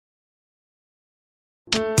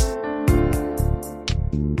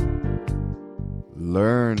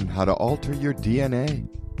Learn how to alter your DNA.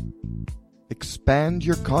 Expand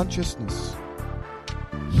your consciousness.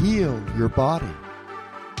 Heal your body.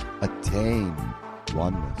 Attain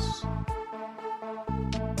oneness.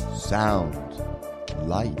 Sound,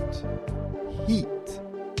 light, heat,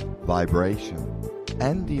 vibration,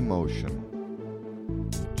 and emotion.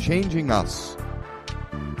 Changing us.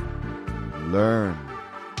 Learn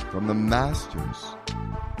from the masters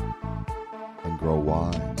and grow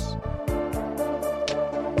wise.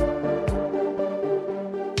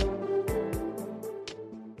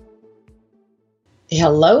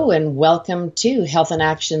 Hello and welcome to Health in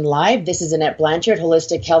Action Live. This is Annette Blanchard,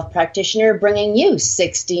 holistic health practitioner, bringing you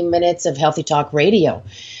 60 minutes of Healthy Talk Radio.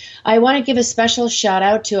 I want to give a special shout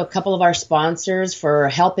out to a couple of our sponsors for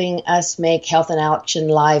helping us make Health in Action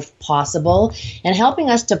Live possible and helping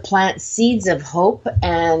us to plant seeds of hope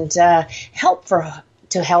and to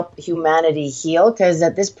help humanity heal, because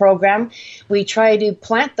at this program, we try to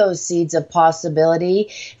plant those seeds of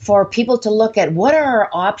possibility for people to look at what are our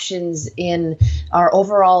options in our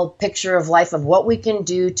overall picture of life of what we can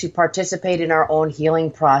do to participate in our own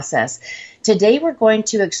healing process. Today, we're going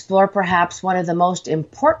to explore perhaps one of the most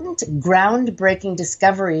important groundbreaking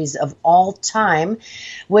discoveries of all time,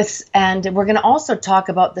 and we're going to also talk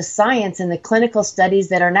about the science and the clinical studies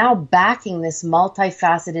that are now backing this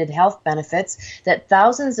multifaceted health benefits that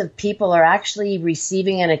thousands of people are actually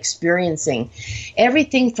receiving and experiencing.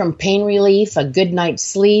 Everything from pain relief, a good night's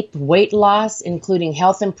sleep, weight loss, including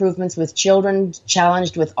health improvements with children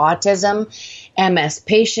challenged with autism, MS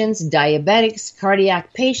patients, diabetics,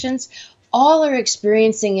 cardiac patients, all are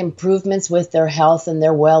experiencing improvements with their health and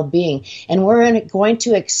their well-being. And we're going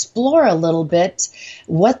to explore a little bit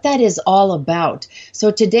what that is all about.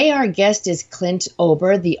 So today our guest is Clint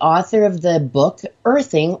Ober, the author of the book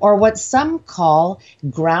Earthing, or what some call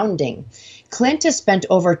grounding. Clint has spent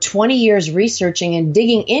over 20 years researching and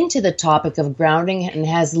digging into the topic of grounding and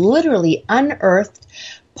has literally unearthed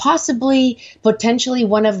potentially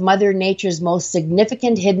one of Mother Nature's most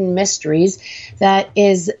significant hidden mysteries that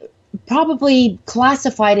is probably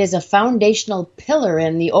classified as a foundational pillar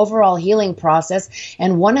in the overall healing process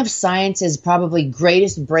and one of science's probably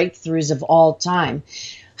greatest breakthroughs of all time.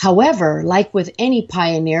 However, like with any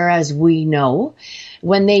pioneer, as we know,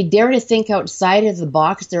 when they dare to think outside of the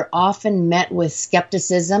box, they're often met with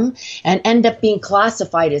skepticism and end up being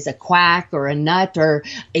classified as a quack or a nut or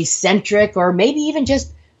eccentric or maybe even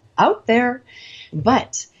just out there.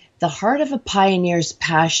 But the heart of a pioneer's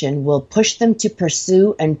passion will push them to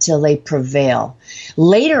pursue until they prevail.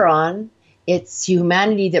 Later on, it's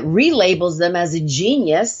humanity that relabels them as a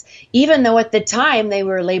genius, even though at the time they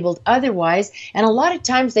were labeled otherwise. And a lot of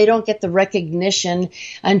times they don't get the recognition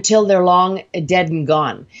until they're long dead and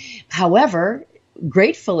gone. However,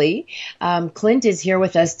 gratefully, Clint is here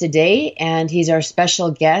with us today, and he's our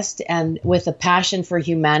special guest and with a passion for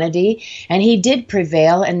humanity. And he did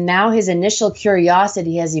prevail, and now his initial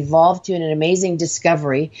curiosity has evolved to an amazing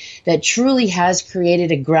discovery that truly has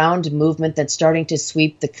created a ground movement that's starting to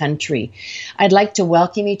sweep the country. I'd like to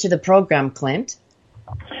welcome you to the program, Clint.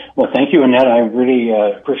 Well, thank you, Annette. I really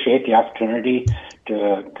appreciate the opportunity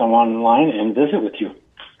to come online and visit with you.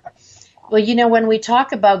 Well, when we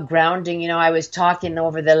talk about grounding, I was talking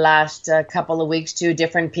over the last couple of weeks to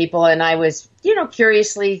different people, and I was,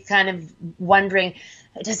 curiously kind of wondering,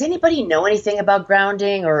 does anybody know anything about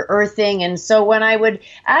grounding or earthing? And so when I would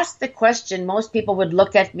ask the question, most people would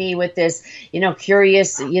look at me with this,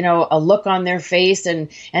 curious, a look on their face. And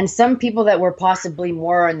some people that were possibly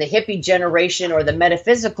more in the hippie generation or the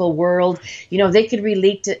metaphysical world, they could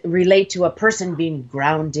relate to a person being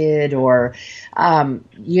grounded or,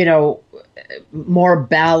 more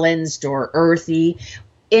balanced or earthy.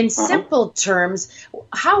 In simple terms,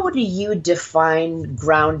 how would you define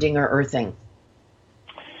grounding or earthing?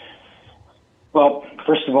 Well,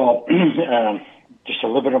 first of all, just a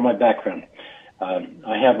little bit of my background.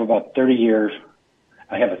 I have about 30 years.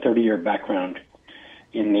 I have a 30-year background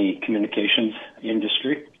in the communications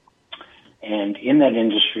industry. And in that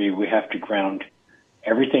industry, we have to ground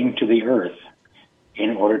everything to the earth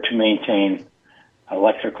in order to maintain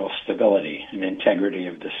electrical stability and integrity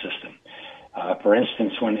of the system. For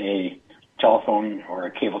instance, when a telephone or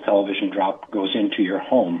a cable television drop goes into your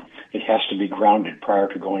home, it has to be grounded prior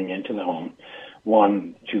to going into the home.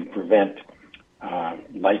 One, to prevent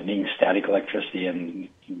lightning, static electricity, and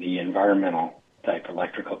the environmental type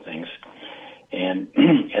electrical things. And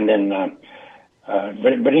then,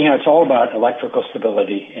 but anyhow, it's all about electrical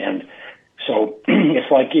stability. And so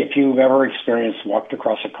it's like if you've ever walked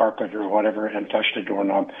across a carpet or whatever and touched a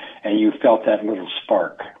doorknob and you felt that little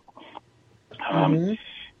spark. Mm-hmm.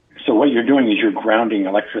 So what you're doing is you're grounding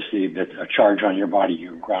electricity, that's a charge on your body.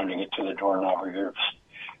 You're grounding it to the doorknob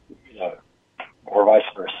or vice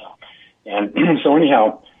versa. And so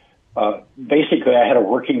anyhow, basically I had a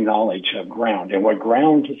working knowledge of ground. And what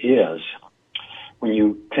ground is, when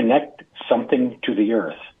you connect something to the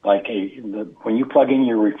earth, like when you plug in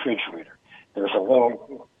your refrigerator, there's a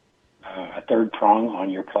little, a third prong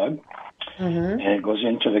on your plug, and it goes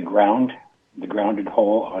into the grounded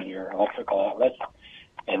hole on your electrical outlet.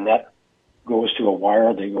 And that goes to a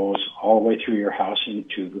wire that goes all the way through your house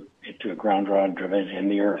into a ground rod driven in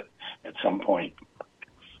the earth at some point.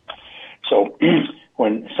 So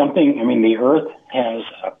when the earth has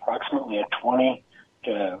approximately a 20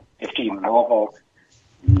 to 50 millivolt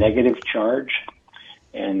negative charge,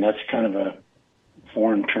 and that's kind of a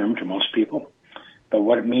foreign term to most people. But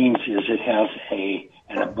what it means is it has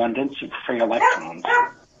an abundance of free electrons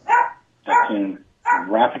that can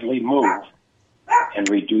rapidly move and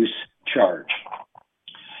reduce charge.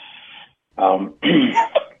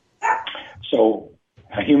 So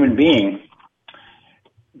a human being,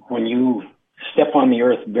 when you step on the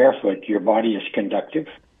earth barefoot, your body is conductive.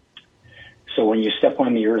 So when you step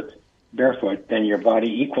on the earth barefoot, then your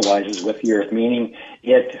body equalizes with the earth, meaning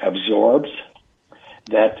it absorbs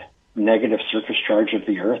that negative surface charge of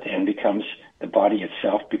the earth and the body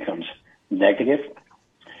itself becomes negative,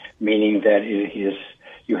 meaning that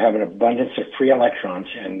you have an abundance of free electrons,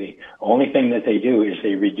 and the only thing that they do is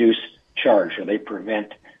they reduce charge, or they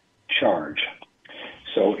prevent charge.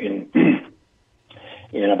 So in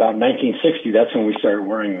about 1960, that's when we started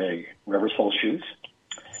wearing the rubber sole shoes,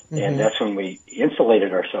 and that's when we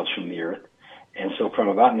insulated ourselves from the earth. And so from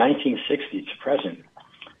about 1960 to present,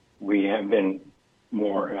 we have been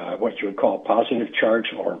more what you would call positive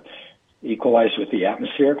charge, or equalized with the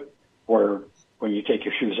atmosphere, where when you take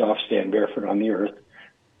your shoes off, stand barefoot on the earth.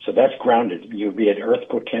 So that's grounded. You would be at earth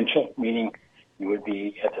potential, meaning you would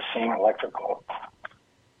be at the same electrical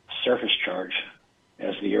surface charge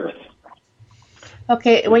as the earth.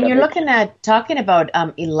 Okay, when you're talking about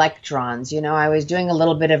electrons, I was doing a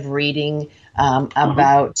little bit of reading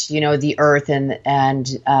about, the Earth,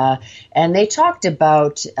 and they talked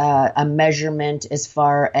about a measurement as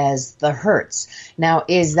far as the hertz. Now,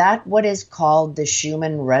 is that what is called the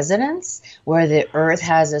Schumann resonance, where the Earth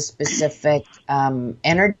has a specific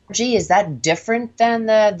energy? Is that different than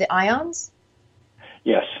the ions?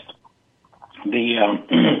 Yes.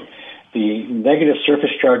 The negative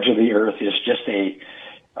surface charge of the Earth is just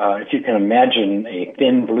if you can imagine, a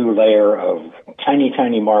thin blue layer of tiny,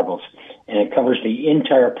 tiny marbles, and it covers the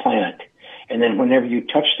entire planet. And then whenever you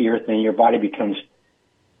touch the Earth, then your body becomes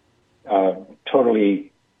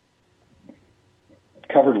totally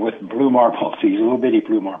covered with blue marbles, these little bitty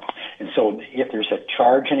blue marbles. And so if there's a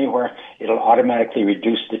charge anywhere, it'll automatically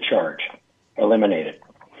reduce the charge, eliminate it.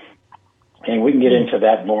 And we can get into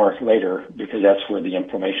that more later, because that's where the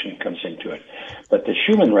inflammation comes into it. But the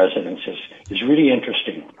Schumann resonance is really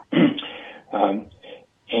interesting.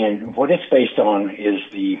 And what it's based on is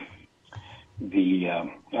the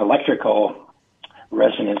electrical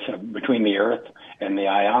resonance between the Earth and the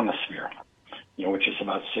ionosphere, which is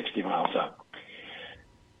about 60 miles up.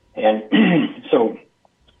 And so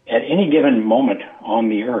at any given moment on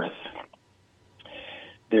the Earth,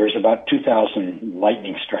 there's about 2,000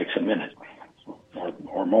 lightning strikes a minute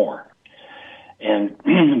or more. And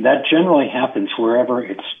that generally happens wherever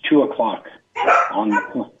it's 2 o'clock on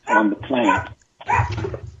the planet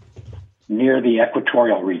near the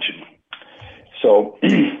equatorial region. So,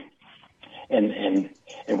 and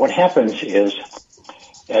what happens is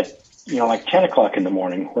at, like 10 o'clock in the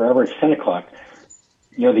morning, wherever it's 10 o'clock,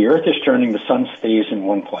 the Earth is turning, the sun stays in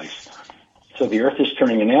one place. So the Earth is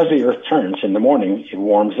turning, and as the Earth turns in the morning, it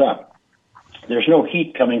warms up. There's no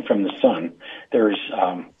heat coming from the sun. There's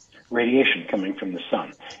radiation coming from the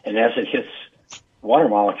sun. And as it hits water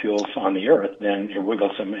molecules on the Earth, then it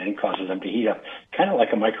wiggles them and causes them to heat up, kind of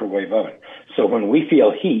like a microwave oven. So when we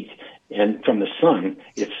feel heat from the sun,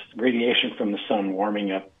 it's radiation from the sun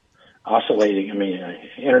warming up,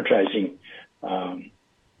 energizing,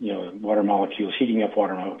 water molecules, heating up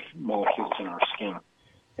water molecules in our skin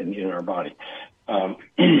and in our body.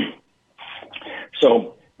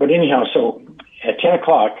 So at 10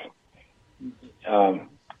 o'clock,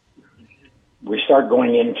 we start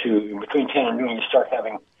going into, between 10 and noon, you start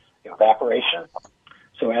having evaporation.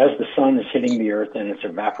 So as the sun is hitting the Earth, and it's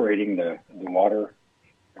evaporating the water,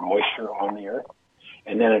 the moisture on the Earth,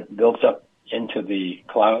 and then it builds up into the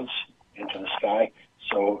clouds, into the sky.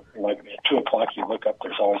 So like at 2 o'clock, you look up,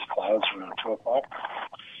 there's always clouds around 2 o'clock.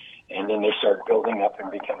 And then they start building up and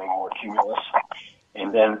becoming more cumulus.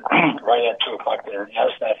 And then right at 2 o'clock, then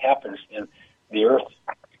as that happens, then the Earth,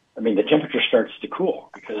 the temperature starts to cool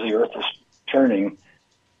because the Earth is turning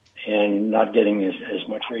and not getting as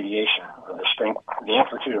much radiation, or the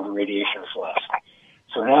amplitude of the radiation is less.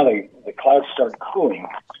 So now the clouds start cooling,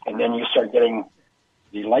 and then you start getting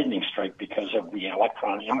the lightning strike because of the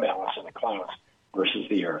electron imbalance in the clouds versus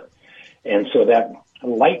the Earth. And so that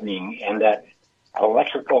lightning and that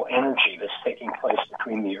electrical energy that's taking place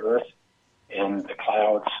between the Earth and the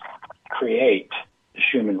clouds create the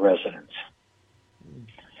Schumann resonance.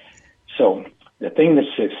 So the thing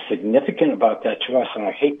that's significant about that to us, and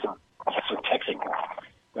I hate to get so technical,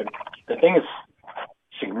 but the thing that's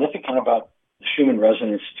significant about the Schumann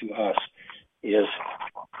resonance to us is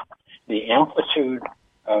the amplitude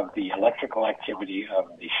of the electrical activity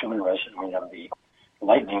of the Schumann resonance, of the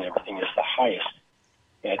lightning and everything, is the highest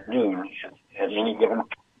at noon at any given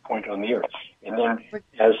point on the Earth. And then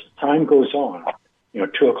as time goes on,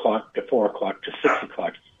 2 o'clock to 4 o'clock to 6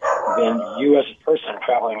 o'clock, then you as a person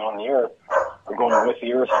traveling on the Earth are going with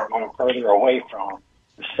the Earth and going further away from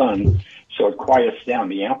the sun, so it quiets down.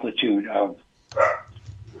 The amplitude of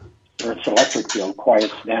Earth's electric field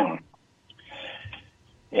quiets down.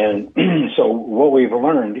 And so what we've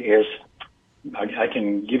learned is, I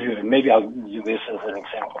can give you, maybe I'll use this as an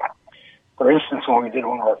example. For instance, when we did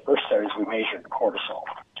one of our first studies, we measured cortisol.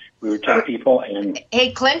 We would take people and...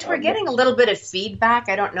 Hey, Clint, we're getting a little bit of feedback.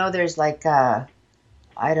 I don't know, there's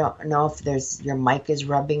I don't know if your mic is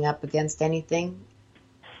rubbing up against anything.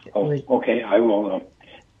 Oh, okay. I will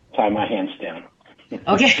tie my hands down.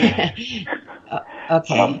 Okay.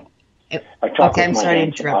 Okay. Okay, I'm sorry to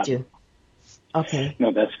interrupt you. Okay.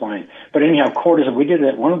 No, that's fine. But anyhow, cortisol, we did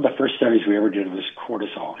it. One of the first studies we ever did was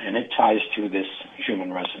cortisol, and it ties to this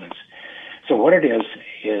Schumann resonance. So what it is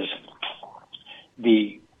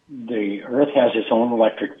the Earth has its own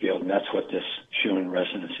electric field, and that's what this Schumann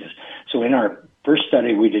resonance is. So in our first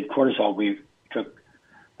study, we did cortisol. We took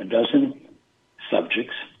a dozen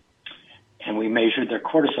subjects, and we measured their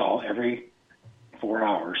cortisol every 4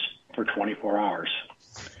 hours for 24 hours.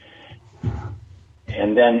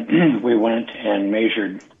 And then we went and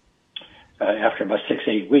measured, after about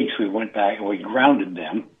 6-8 weeks, we went back and we grounded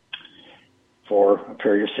them for a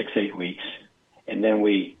period of 6-8 weeks. And then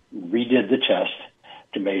we redid the test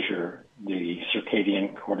to measure the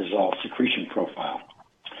circadian cortisol secretion profile.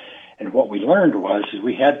 And what we learned was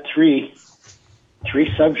we had three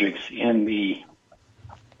subjects in the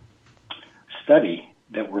study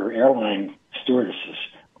that were airline stewardesses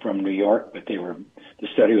from New York, but the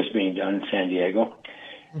study was being done in San Diego.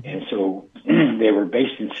 And so they were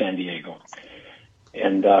based in San Diego.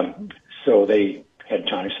 And so they had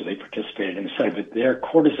time, so they participated in the study. But their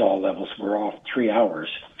cortisol levels were off 3 hours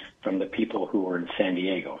from the people who were in San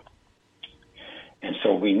Diego. And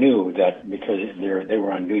so we knew that because they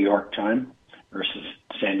were on New York time versus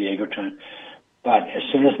San Diego time. But as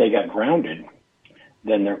soon as they got grounded,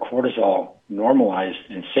 then their cortisol normalized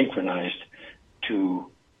and synchronized to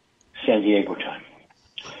San Diego time.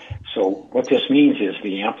 So what this means is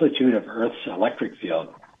the amplitude of Earth's electric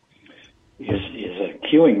field is a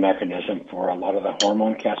cueing mechanism for a lot of the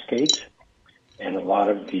hormone cascades and a lot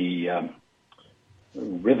of the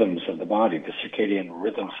rhythms of the body, the circadian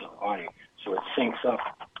rhythms of the body. So it syncs up.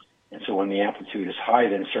 And so when the amplitude is high,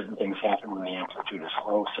 then certain things happen. When the amplitude is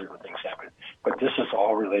low, certain things happen. But this is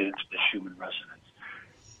all related to the Schumann resonance.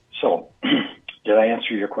 So did I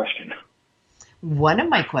answer your question? One of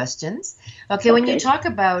my questions. Okay, when you talk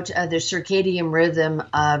about the circadian rhythm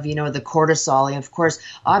of, the cortisol, and of course,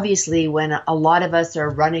 obviously, when a lot of us are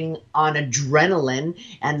running on adrenaline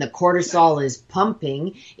and the cortisol is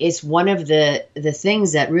pumping, it's one of the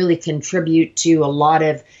things that really contribute to a lot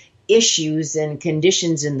of issues and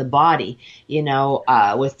conditions in the body,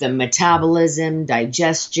 with the metabolism,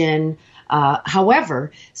 digestion.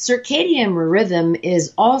 However, circadian rhythm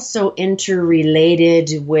is also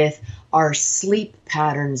interrelated with our sleep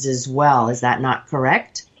patterns as well. Is that not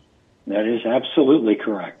correct? That is absolutely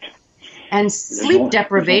correct. And sleep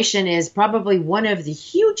deprivation is probably one of the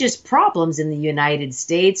hugest problems in the United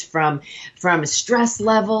States, from stress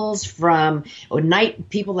levels, from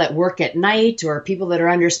people that work at night, or people that are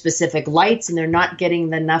under specific lights and they're not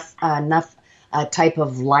getting enough type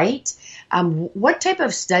of light. What type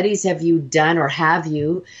of studies have you done, or have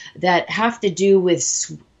you, that have to do with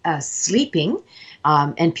sleeping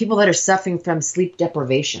and people that are suffering from sleep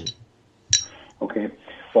deprivation? Okay.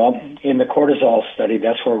 Well, in the cortisol study,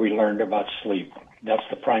 that's where we learned about sleep. That's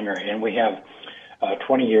the primary. And we have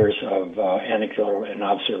 20 years of anecdotal and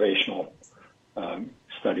observational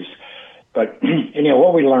studies. But,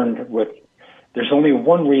 what we learned there's only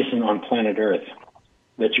one reason on planet Earth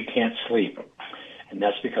that you can't sleep, and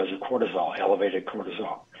that's because of cortisol, elevated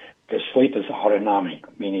cortisol. Because sleep is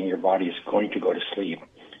autonomic, meaning your body is going to go to sleep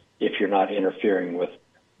if you're not interfering with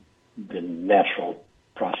the natural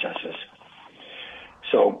processes.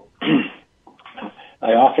 So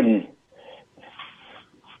I often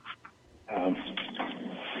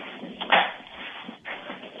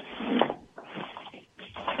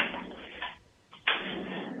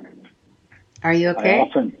Are you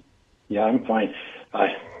okay? Yeah, I'm fine.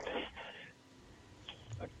 I'm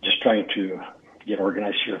just trying to get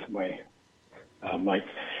organized here with my mic.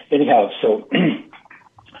 Anyhow, so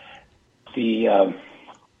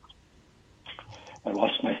I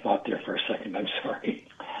lost my thought there for a second. I'm sorry.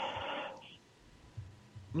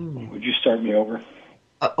 Would you start me over?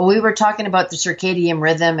 We were talking about the circadian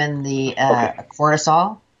rhythm and the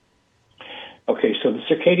cortisol. Okay, so the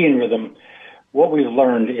circadian rhythm, what we've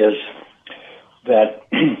learned is that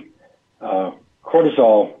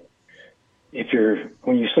cortisol,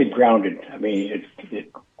 when you sleep grounded, I mean,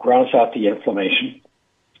 it grounds out the inflammation,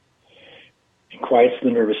 it quiets the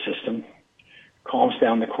nervous system, calms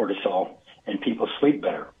down the cortisol, and people sleep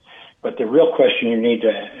better. But the real question you need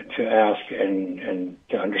to ask and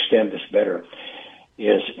to understand this better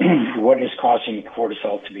is what is causing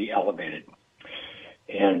cortisol to be elevated?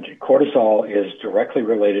 And cortisol is directly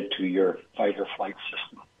related to your fight or flight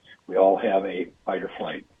system. We all have a fight or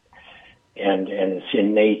flight, and it's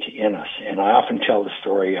innate in us. And I often tell the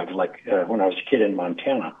story of when I was a kid in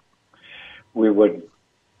Montana, we would,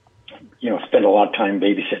 spend a lot of time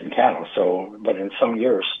babysitting cattle. So, but in some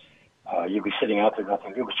years, you'd be sitting out there,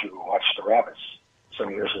 nothing to do, but you would watch the rabbits. Some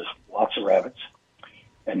years there's lots of rabbits,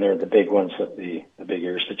 and they're the big ones with the big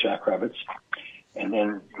ears, the jackrabbits. And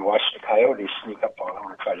then you watch the coyotes sneak up on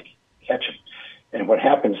them and try to catch them. And what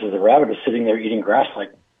happens is the rabbit is sitting there eating grass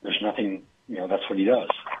like there's nothing, that's what he does.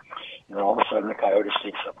 And then all of a sudden the coyote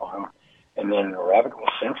sneaks up on him, and then the rabbit will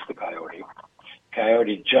sense the coyote.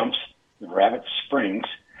 Coyote jumps, the rabbit springs,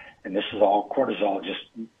 and this is all cortisol just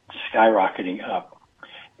skyrocketing up.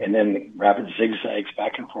 And then the rabbit zigzags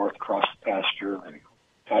back and forth across the pasture, and the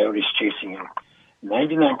coyote's chasing him.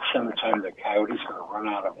 99% of the time, the coyote's going to run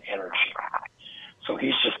out of energy. So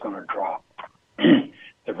he's just going to drop.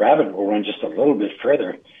 The rabbit will run just a little bit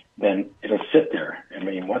further, then it'll sit there. I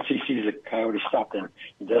mean, once he sees the coyote stop, then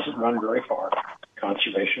he doesn't run very far,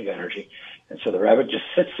 conservation of energy. And so the rabbit just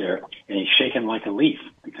sits there, and he's shaking like a leaf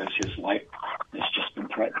because his life has just been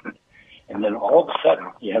threatened. And then all of a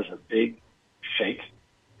sudden, he has a big shake,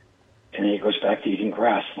 and then he goes back to eating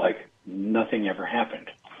grass like nothing ever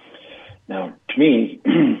happened. Now, to me,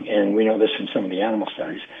 and we know this from some of the animal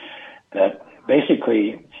studies, that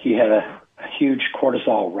basically he had a huge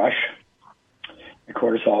cortisol rush. The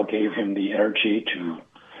cortisol gave him the energy to,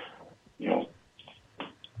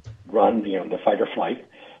 run, the fight or flight.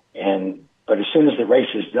 But as soon as the race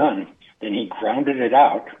is done, then he grounded it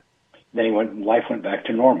out. Then life went back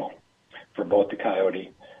to normal for both the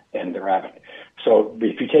coyote and the rabbit. So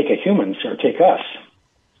if you take humans or take us,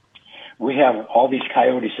 we have all these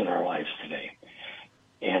coyotes in our lives today.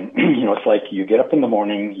 And, it's like you get up in the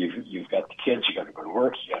morning, you've got the kids, you got to go to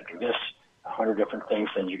work, you got to do this, 100 different things,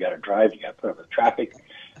 then you got to drive, you got to put up with traffic.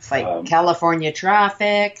 Fight California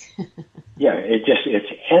traffic. Yeah,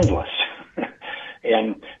 it's endless.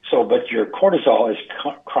 And so, but your cortisol is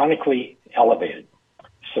chronically elevated.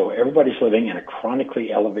 So everybody's living in a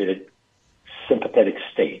chronically elevated sympathetic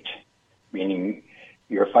state, meaning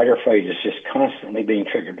your fight or flight is just constantly being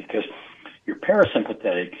triggered because your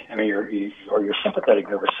parasympathetic, your sympathetic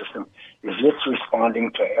nervous system it's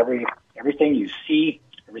responding to everything you see,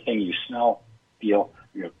 everything you smell, feel,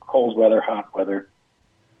 cold weather, hot weather,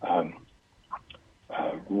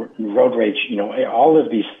 road rage, all of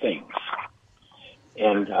these things.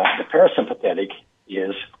 And the parasympathetic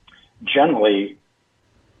is generally,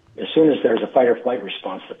 as soon as there's a fight or flight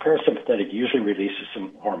response, the parasympathetic usually releases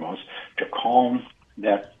some hormones to calm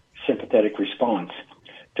that sympathetic response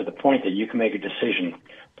to the point that you can make a decision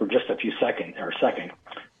for just a second.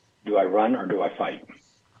 Do I run or do I fight?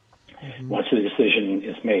 Mm-hmm. Once the decision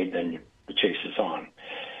is made, then the chase is on.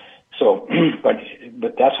 So, but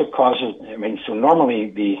that's what causes, so normally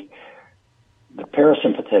the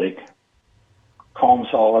parasympathetic calms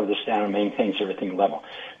all of this down and maintains everything level.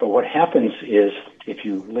 But what happens is if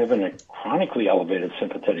you live in a chronically elevated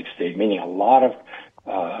sympathetic state, meaning a lot of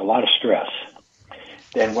stress,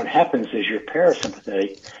 then what happens is your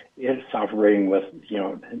parasympathetic is operating with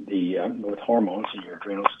with hormones in your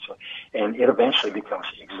adrenals and so, and it eventually becomes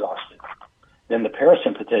exhausted. Then the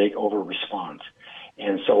parasympathetic over responds,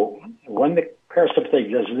 and so when the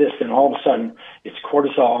parasympathetic does this, then all of a sudden it's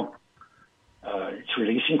cortisol. It's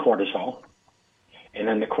releasing cortisol, and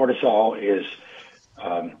then the cortisol is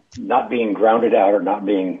not being grounded out, or not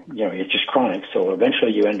being, it's just chronic. So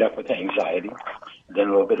eventually you end up with anxiety, then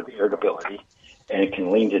a little bit of irritability, and it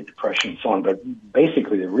can lean to depression and so on. But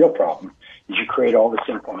basically the real problem is you create all this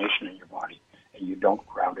inflammation in your body, and you don't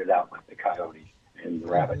ground it out like the coyote and the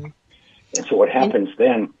rabbit. And so what happens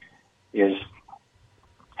then is,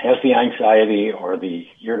 as the anxiety or the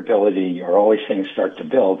irritability or all these things start to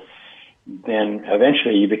build, then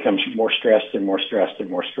eventually you become more stressed and more stressed and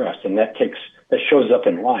more stressed. And that shows up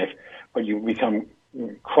in life, but you become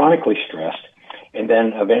chronically stressed. And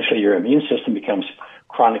then eventually your immune system becomes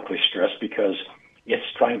chronically stressed because it's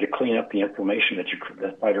trying to clean up the inflammation that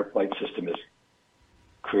the fight or flight system is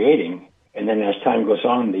creating. And then as time goes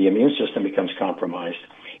on, the immune system becomes compromised.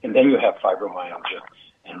 And then you have fibromyalgia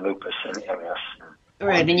and lupus and MS.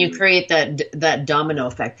 Right, and you create that domino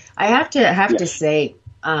effect. I have to say,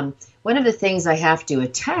 one of the things I have to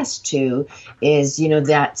attest to is,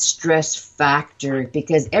 that stress factor,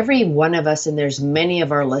 because every one of us, and there's many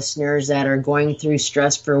of our listeners that are going through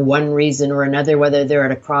stress for one reason or another, whether they're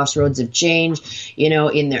at a crossroads of change,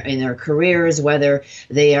 in their careers, whether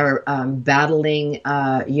they are battling,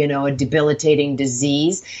 a debilitating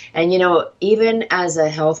disease. And, even as a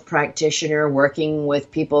health practitioner working with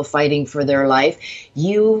people fighting for their life,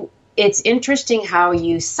 it's interesting how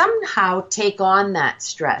you somehow take on that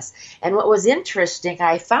stress. And what was interesting,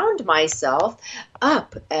 I found myself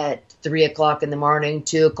up at 3 o'clock in the morning,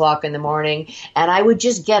 2 o'clock in the morning, and I would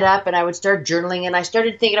just get up and I would start journaling, and I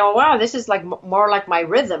started thinking, oh, wow, this is more like my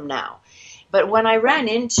rhythm now. But when I ran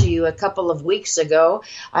into you a couple of weeks ago,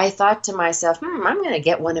 I thought to myself, I'm going to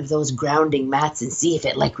get one of those grounding mats and see if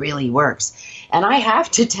it really works. And I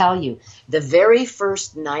have to tell you, the very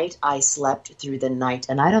first night I slept through the night,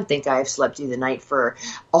 and I don't think I've slept through the night for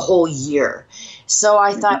a whole year. So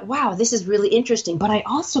I thought, wow, this is really interesting. But I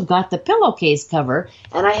also got the pillowcase cover,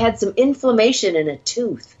 and I had some inflammation in a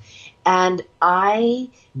tooth. And I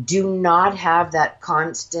do not have that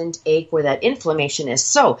constant ache where that inflammation is.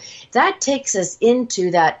 So that takes us into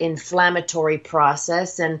that inflammatory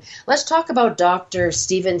process. And let's talk about Dr.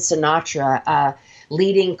 Steven Sinatra, a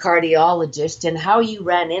leading cardiologist, and how you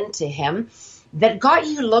ran into him that got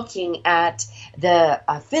you looking at the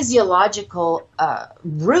physiological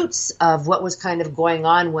roots of what was kind of going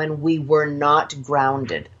on when we were not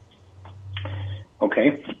grounded.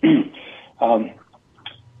 Okay.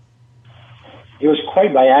 It was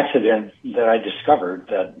quite by accident that I discovered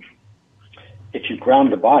that if you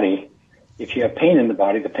ground the body, if you have pain in the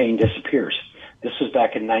body, the pain disappears. This was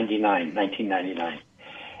back in 1999.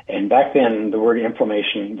 And back then, the word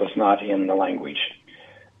inflammation was not in the language.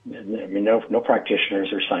 I mean, no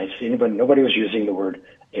practitioners or scientists, nobody was using the word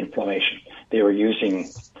inflammation. They were using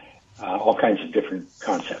all kinds of different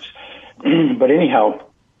concepts. But anyhow,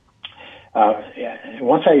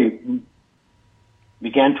 once I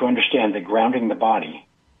began to understand that grounding the body,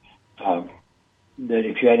 that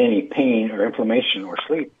if you had any pain or inflammation or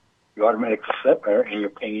sleep, you automatically slept better, and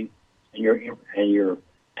your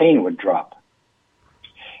pain would drop.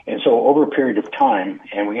 And so over a period of time,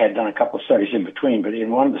 and we had done a couple of studies in between, but in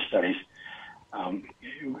one of the studies,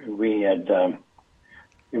 we had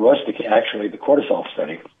it was actually the cortisol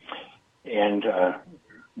study, and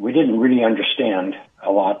we didn't really understand a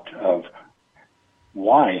lot of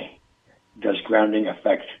why does grounding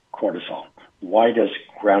affect cortisol? Why does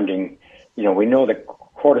grounding, we know that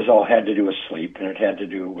cortisol had to do with sleep, and it had to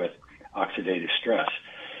do with oxidative stress.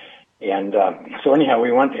 And so anyhow,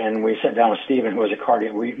 we went and we sat down with Stephen, who was a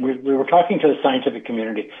cardiac. We were talking to the scientific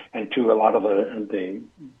community and to a lot of the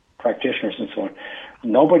practitioners and so on.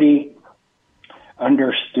 Nobody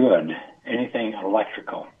understood anything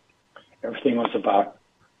electrical. Everything was about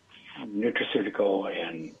nutraceutical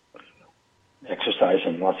and exercise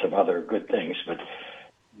and lots of other good things. But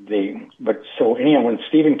so anyhow, when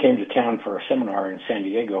Stephen came to town for a seminar in San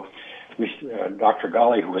Diego, Dr.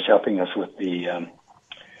 Ghali, who was helping us with the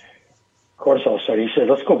cortisol study, he said,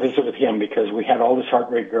 let's go visit with him, because we had all this heart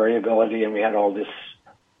rate variability and we had all this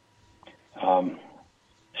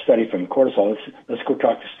study from cortisol. Let's go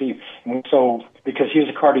talk to Steve. And so, because he was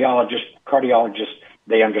a cardiologist,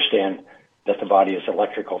 they understand that the body is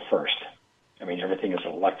electrical first. I mean, everything is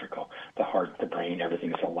electrical. The heart, the brain, everything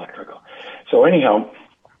is electrical. So anyhow,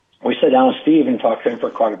 we sat down with Steve and talked to him for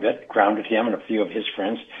quite a bit, grounded him and a few of his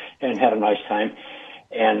friends, and had a nice time.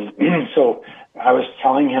 And so I was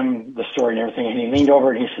telling him the story and everything, and he leaned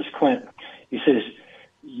over and he says, Clint, he says,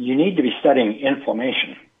 you need to be studying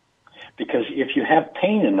inflammation, because if you have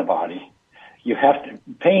pain in the body,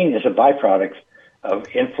 pain is a byproduct of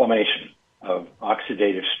inflammation, of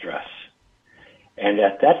oxidative stress. And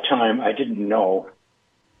at that time, I didn't know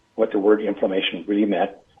what the word inflammation really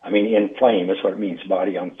meant, I mean, inflame is what it means,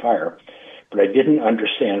 body on fire. But I didn't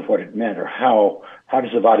understand what it meant, or how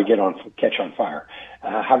does the body catch on fire?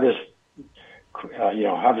 How does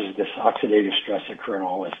this oxidative stress occur and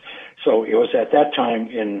all this? So it was at that time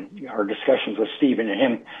in our discussions with Stephen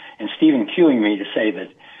and Stephen cueing me to say that,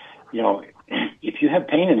 if you have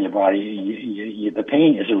pain in your body, the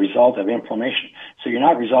pain is a result of inflammation. So you're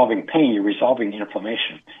not resolving pain, you're resolving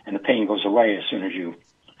inflammation, and the pain goes away as soon as you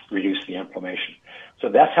reduce the inflammation. So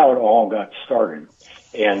that's how it all got started.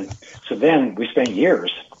 And so then we spent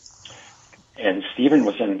years, and Stephen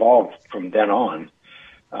was involved from then on,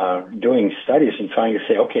 doing studies and trying to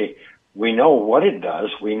say, okay, we know what it does.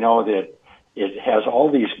 We know that it has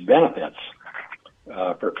all these benefits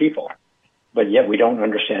for people, but yet we don't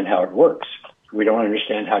understand how it works. We don't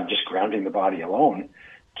understand how just grounding the body alone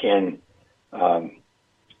can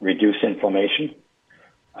reduce inflammation.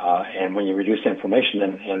 And when you reduce inflammation,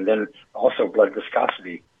 then also blood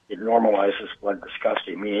viscosity, it normalizes blood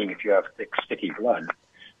viscosity, meaning if you have thick, sticky blood,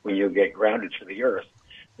 when you get grounded to the earth,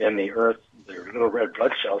 then the little red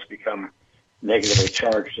blood cells become negatively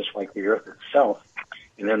charged, just like the earth itself.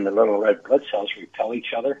 And then the little red blood cells repel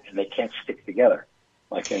each other, and they can't stick together,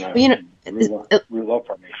 like in a rouleau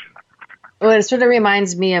formation. Well, it sort of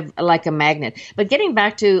reminds me of like a magnet. But getting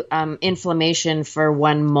back to inflammation for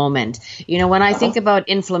one moment, when I think about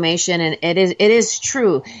inflammation, and it is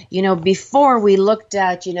true, before we looked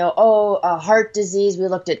at, heart disease, we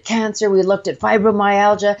looked at cancer, we looked at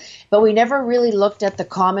fibromyalgia, but we never really looked at the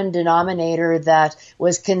common denominator that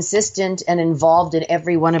was consistent and involved in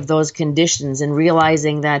every one of those conditions, and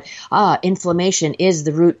realizing that, inflammation is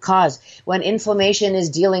the root cause. When inflammation is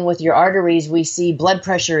dealing with your arteries, we see blood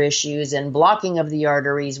pressure issues and blocking of the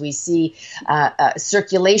arteries. We see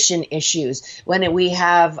circulation issues. When we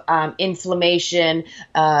have inflammation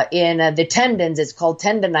in the tendons, it's called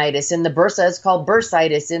tendonitis. In the bursa, it's called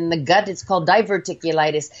bursitis. In the gut, it's called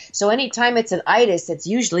diverticulitis. So anytime it's an itis, it's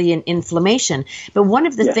usually an inflammation. But one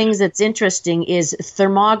of the things that's interesting is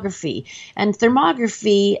thermography. And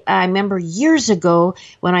thermography, I remember years ago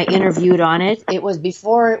when I interviewed on it, it was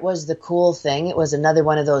before it was the cool thing. It was another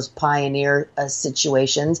one of those pioneer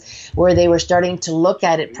situations where they were starting to look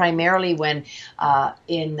at it primarily when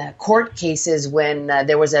in court cases when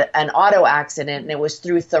there was an auto accident, and it was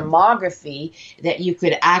through thermography that you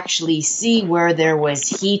could actually see where there was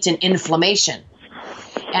heat and inflammation.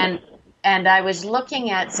 And I was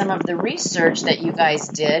looking at some of the research that you guys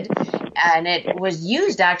did, and it was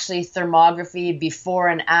used actually thermography before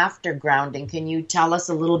and after grounding. Can you tell us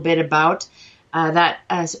a little bit about that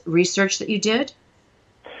research that you did?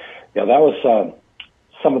 Yeah, that was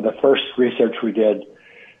some of the first research we did.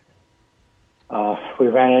 We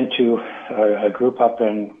ran into a group up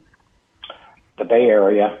in the Bay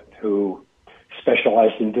Area who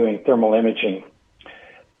specialized in doing thermal imaging.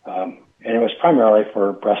 And it was primarily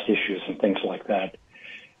for breast issues and things like that.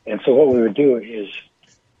 And so what we would do is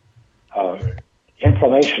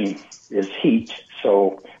inflammation is heat.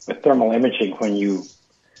 So with thermal imaging, when you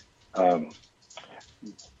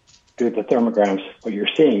do the thermograms, what you're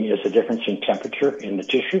seeing is a difference in temperature in the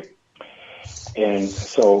tissue. And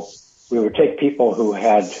so we would take people who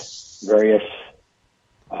had various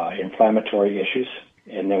inflammatory issues,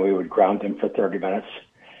 and then we would ground them for 30 minutes.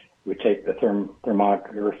 We take the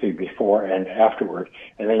thermography before and afterward,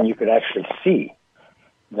 and then you could actually see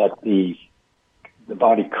that the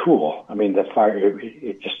body cool. I mean, the fire,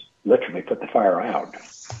 it just literally put the fire out.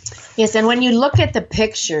 Yes, and when you look at the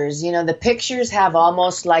pictures, the pictures have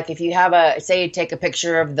almost like if you have say you take a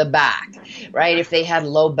picture of the back, right? If they had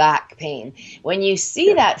low back pain. When you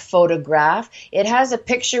see that photograph, it has a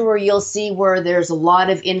picture where you'll see where there's a lot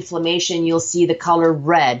of inflammation. You'll see the color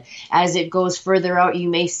red. As it goes further out, you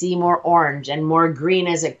may see more orange and more green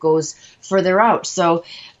as it goes further out. So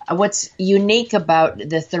what's unique about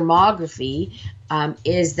the thermography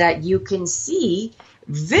is that you can see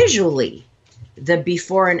visually the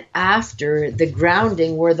before and after the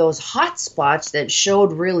grounding, where those hot spots that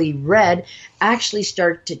showed really red actually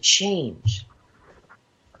start to change.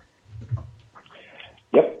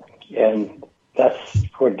 Yep, and that's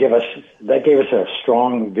what gave us a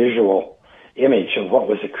strong visual image of what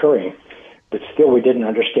was occurring, but still we didn't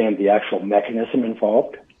understand the actual mechanism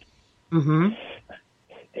involved. Mm-hmm.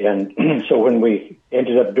 And so when we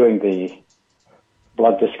ended up doing the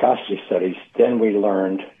blood viscosity studies, then we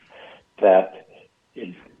learned that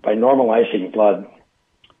by normalizing blood,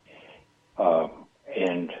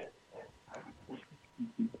 and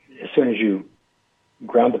as soon as you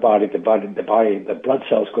ground the blood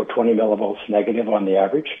cells go 20 millivolts negative on the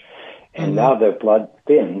average, and now the blood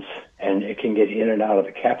thins and it can get in and out of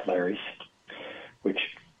the capillaries, which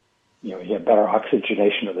you have better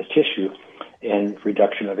oxygenation of the tissue and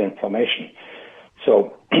reduction of inflammation.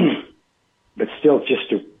 So, but still, just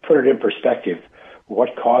to put it in perspective,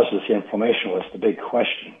 what causes the inflammation was the big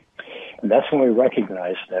question. And that's when we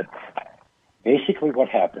recognize that basically what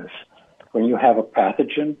happens when you have a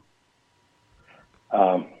pathogen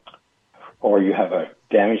or you have a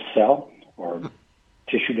damaged cell or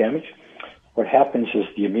tissue damage, what happens is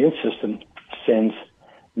the immune system sends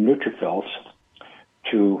neutrophils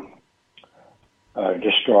to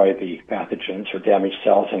destroy the pathogens or damaged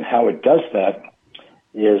cells. And how it does that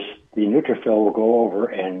is the neutrophil will go over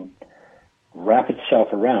and wrap itself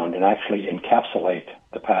around and actually encapsulate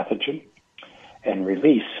the pathogen and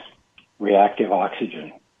release reactive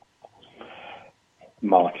oxygen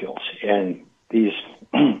molecules. And these,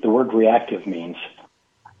 the word reactive means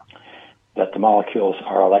that the molecules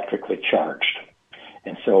are electrically charged.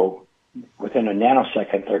 And so within a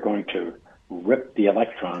nanosecond, they're going to rip the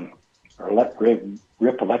electron or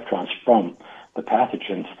rip electrons from the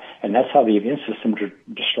pathogens. And that's how the immune system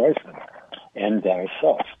destroys them and damaged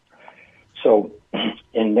cells. So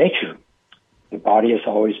in nature, the body is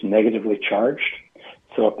always negatively charged.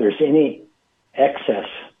 So if there's any excess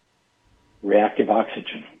reactive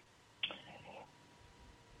oxygen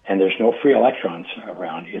and there's no free electrons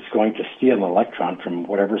around, it's going to steal an electron from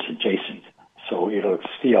whatever's adjacent. So it'll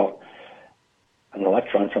steal an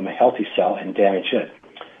electron from a healthy cell and damage it.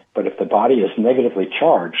 But if the body is negatively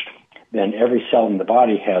charged, then every cell in the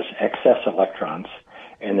body has excess electrons,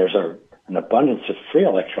 and there's an abundance of free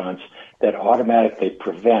electrons that automatically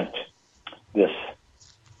prevent this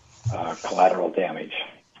collateral damage.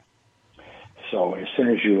 So as soon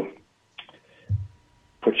as you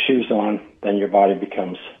put shoes on, then your body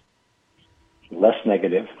becomes less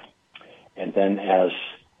negative, and then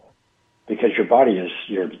because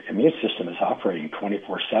your immune system is operating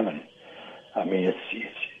 24/7. I mean,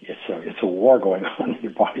 it's a war going on in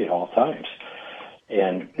your body at all times,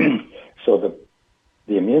 and so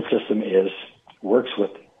the immune system works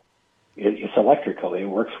with it's electrical. It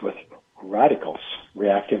works with radicals,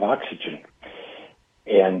 reactive oxygen,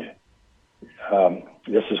 and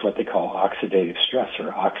this is what they call oxidative stress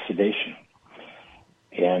or oxidation,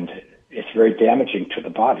 and it's very damaging to the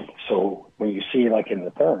body. So when you see, like in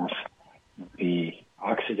the therms, the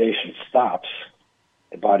oxidation stops,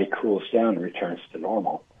 the body cools down and returns to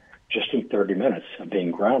normal just in 30 minutes of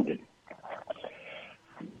being grounded.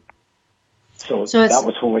 So that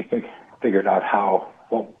was when we figured out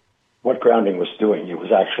what grounding was doing. It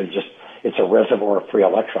was actually it's a reservoir of free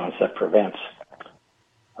electrons that prevents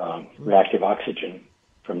reactive oxygen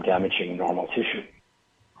from damaging normal tissue.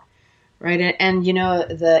 Right, and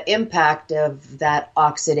the impact of that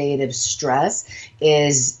oxidative stress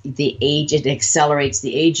is it accelerates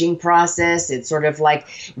the aging process. It's sort of like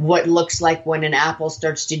what looks like when an apple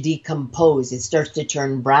starts to decompose. It starts to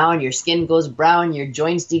turn brown, your skin goes brown, your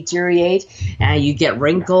joints deteriorate, and you get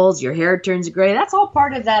wrinkles, your hair turns gray. That's all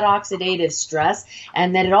part of that oxidative stress,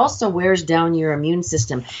 and then it also wears down your immune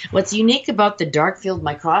system. What's unique about the dark field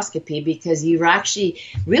microscopy, because you're actually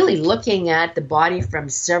really looking at the body from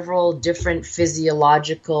several different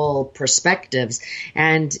physiological perspectives,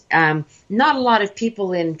 and not a lot of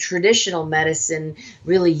people in traditional medicine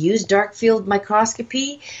really use dark field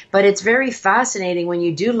microscopy, but it's very fascinating when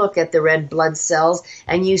you do look at the red blood cells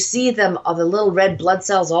and you see them, the little red blood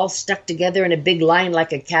cells all stuck together in a big line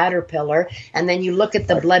like a caterpillar, and then you look at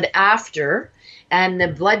the blood after, and the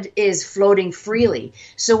blood is floating freely.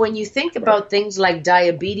 So when you think about things like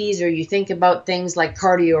diabetes, or you think about things like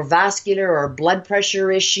cardiovascular or blood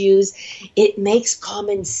pressure issues, it makes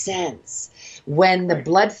common sense. When the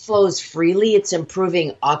blood flows freely, it's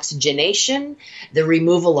improving oxygenation, the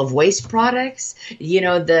removal of waste products,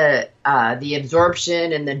 the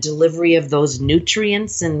absorption and the delivery of those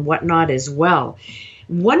nutrients and whatnot as well.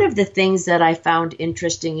 One of the things that I found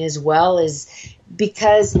interesting as well is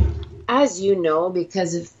because, as you know,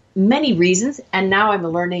 because of many reasons, and now I'm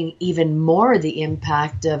learning even more the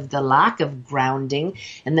impact of the lack of grounding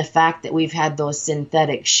and the fact that we've had those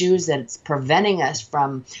synthetic shoes, that it's preventing us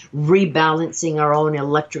from rebalancing our own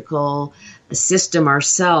electrical system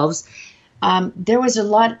ourselves. There was a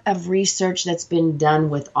lot of research that's been done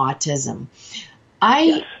with autism.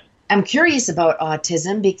 I'm curious about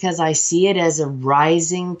autism because I see it as a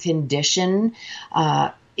rising condition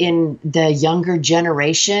in the younger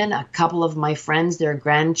generation. A couple of my friends, their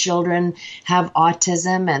grandchildren have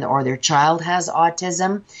autism or their child has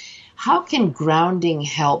autism. How can grounding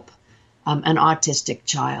help an autistic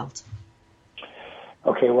child?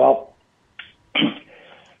 Okay, well,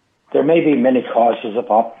 there may be many causes of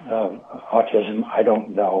autism. I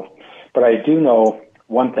don't know. But I do know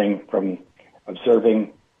one thing from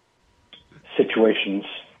observing situations,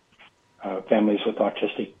 families with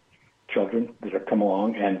autistic children that have come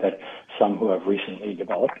along, and that some who have recently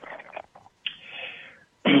developed.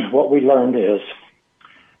 What we learned is,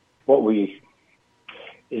 I'm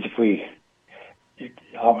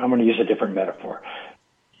going to use a different metaphor.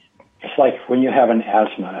 It's like when you have an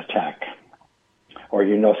asthma attack, or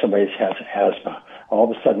you know somebody has asthma,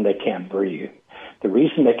 all of a sudden they can't breathe. The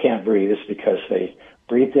reason they can't breathe is because they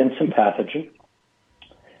breathed in some pathogen,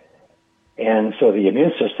 and so the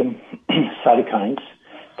immune system, cytokines,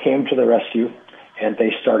 came to the rescue, and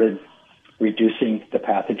they started reducing the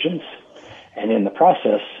pathogens. And in the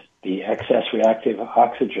process, the excess reactive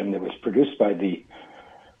oxygen that was produced by the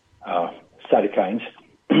cytokines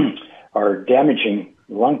are damaging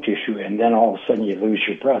lung tissue, and then all of a sudden you lose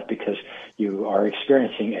your breath because you are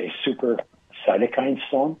experiencing a super cytokine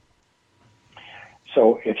storm.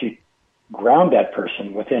 So if you ground that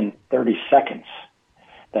person within 30 seconds,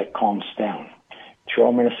 that calms down.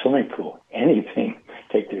 Throw them in a swimming pool, anything,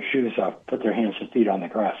 take their shoes off, put their hands and feet on the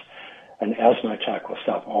grass. An asthma attack will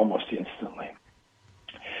stop almost instantly.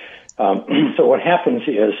 So what happens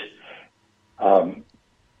is,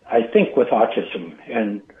 I think with autism,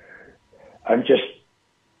 and I'm just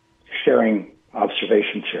sharing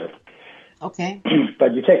observations here. Okay.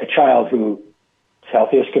 But you take a child who's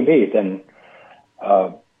healthy as can be, then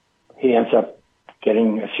he ends up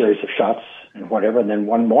getting a series of shots and whatever, and then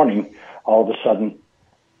one morning, all of a sudden,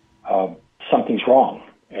 something's wrong,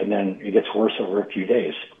 and then it gets worse over a few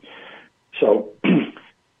days. So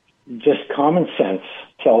just common sense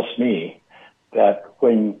tells me that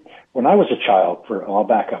when I was a child, I'll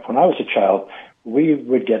back up. When I was a child, we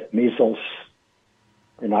would get measles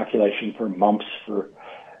inoculation for mumps, for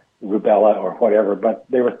rubella or whatever, but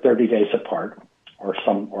they were 30 days apart or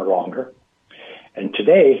longer. And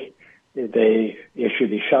today they issue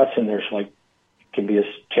these shots, and there's can be as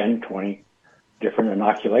 10, 20 different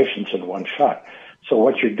inoculations in one shot. So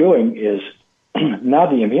what you're doing is now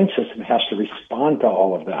the immune system has to respond to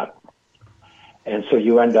all of that. And so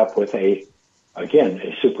you end up with a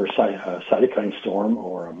super cytokine storm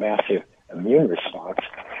or a massive immune response.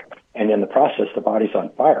 And in the process, the body's on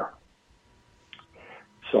fire.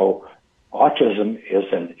 So autism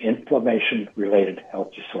is an inflammation-related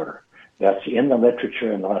health disorder. That's in the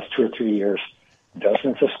literature in the last 2 or 3 years.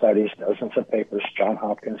 Dozens of studies, dozens of papers, Johns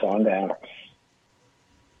Hopkins on down.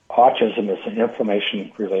 Autism is an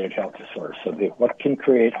inflammation-related health disorder. So what can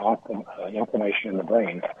create inflammation in the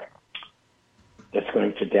brain that's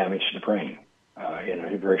going to damage the brain in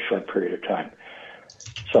a very short period of time.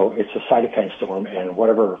 So it's a cytokine storm, and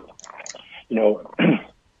whatever,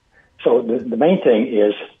 so the main thing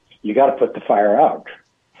is you got to put the fire out.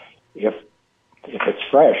 If it's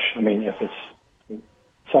fresh, if it's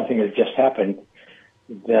something that just happened,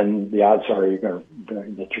 then the odds are that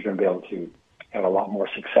you're going to be able to have a lot more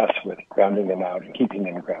success with grounding them out and keeping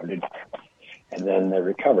them grounded, and then they're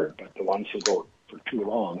recovered. But the ones who go for too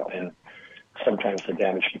long, then sometimes the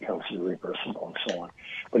damage becomes irreversible and so on.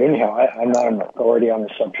 But anyhow, I'm not an authority on the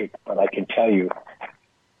subject, but I can tell you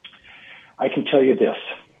this.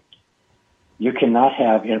 You cannot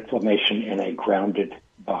have inflammation in a grounded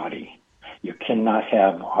body. You cannot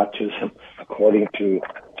have autism according to,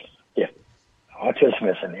 if autism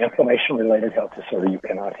is an inflammation-related health disorder, you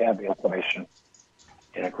cannot have inflammation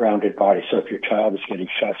in a grounded body. So if your child is getting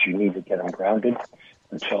shots, you need to get them grounded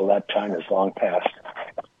until that time is long past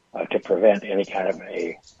to prevent any kind of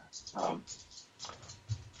a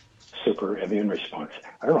super immune response.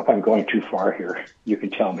 I don't know if I'm going too far here. You can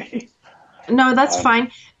tell me. No, that's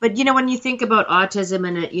fine. But, when you think about autism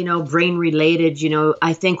and, brain related,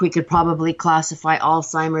 I think we could probably classify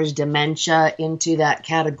Alzheimer's, dementia into that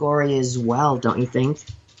category as well, don't you think?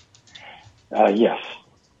 Yes.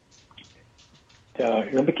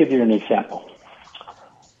 Let me give you an example.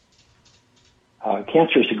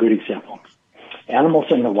 Cancer is a good example. Animals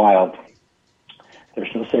in the wild,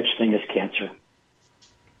 there's no such thing as cancer,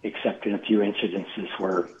 except in a few incidences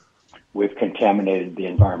where we've contaminated the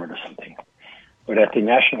environment or something. But at the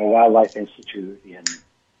National Wildlife Institute in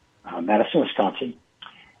Madison, Wisconsin,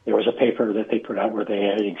 there was a paper that they put out where they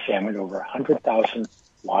had examined over 100,000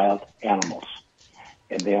 wild animals.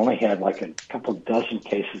 And they only had a couple dozen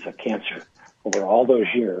cases of cancer over all those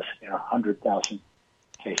years in 100,000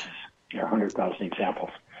 cases, 100,000 examples.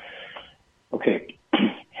 Okay,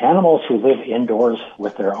 animals who live indoors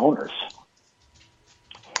with their owners,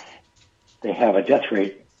 they have a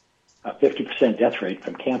 50% death rate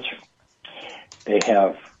from cancer. They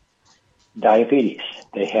have diabetes.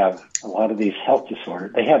 They have a lot of these health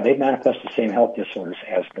disorders. They manifest the same health disorders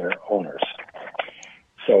as their owners.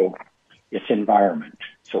 So it's environment.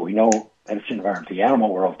 So we know that it's environment. The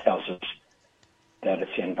animal world tells us that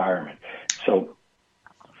it's the environment. So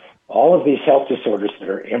all of these health disorders that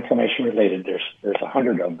are inflammation related, there's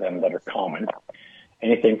 100 of them that are common.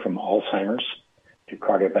 Anything from Alzheimer's to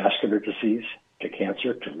cardiovascular disease to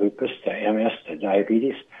cancer to lupus to MS to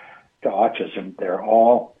diabetes to autism,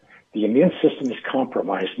 the immune system is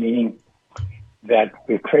compromised, meaning that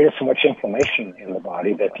we've created so much inflammation in the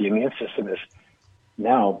body that the immune system is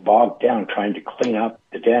now bogged down trying to clean up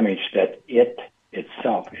the damage that it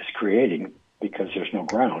itself is creating because there's no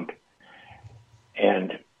ground.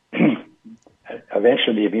 And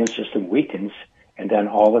eventually the immune system weakens, and then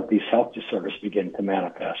all of these health disorders begin to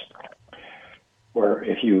manifest. Where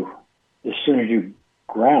as soon as you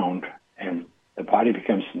ground and the body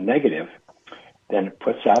becomes negative, then it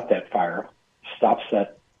puts out that fire, stops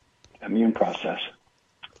that immune process,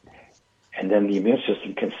 and then the immune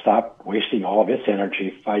system can stop wasting all of its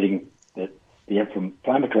energy fighting the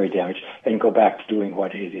inflammatory damage and go back to doing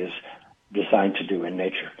what it is designed to do in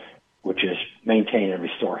nature, which is maintain and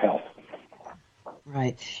restore health.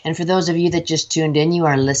 Right. And for those of you that just tuned in, you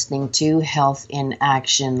are listening to Health in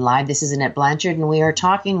Action Live. This is Annette Blanchard, and we are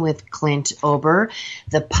talking with Clint Ober,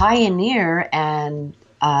 the pioneer and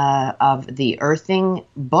of the Earthing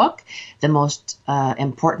book, the most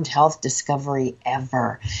important health discovery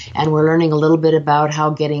ever. And we're learning a little bit about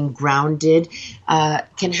how getting grounded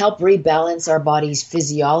can help rebalance our body's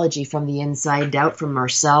physiology from the inside out, from our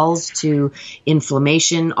cells to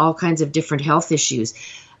inflammation, all kinds of different health issues.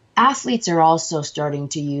 Athletes are also starting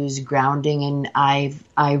to use grounding, and I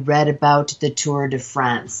read about the Tour de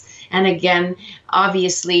France. And again,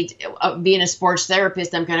 obviously, being a sports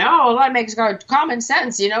therapist, I'm kind of, that makes common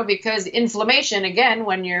sense, because inflammation, again,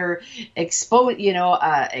 when you're exposed,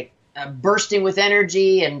 bursting with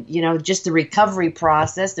energy and, just the recovery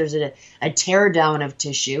process, there's a tear down of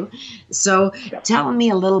tissue. So tell me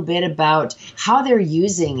a little bit about how they're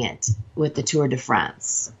using it with the Tour de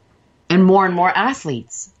France and more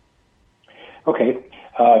athletes. Okay.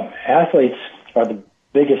 Athletes are the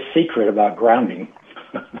biggest secret about grounding.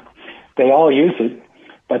 They all use it,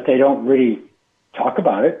 but they don't really talk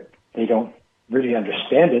about it. They don't really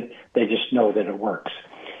understand it. They just know that it works.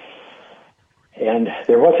 And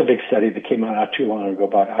there was a big study that came out not too long ago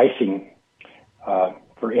about icing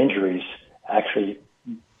for injuries actually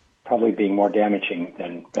probably being more damaging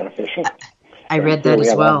than beneficial. I read that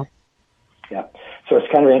as well. Yeah. So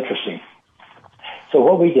it's kind of interesting. So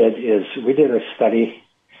what we did is we did a study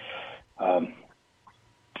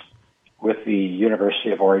with the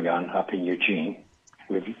University of Oregon up in Eugene.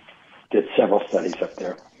 We did several studies up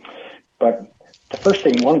there. But the first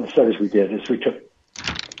thing, one of the studies we did is we took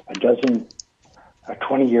a dozen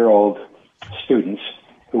 20-year-old students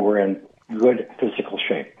who were in good physical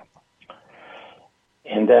shape.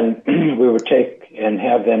 And then we would take and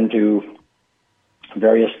have them do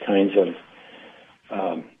various kinds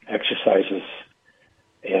of exercises,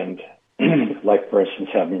 and like, for instance,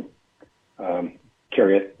 have them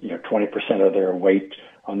carry 20% of their weight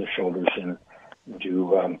on the shoulders and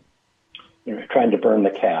do, trying to burn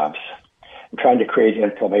the calves and trying to create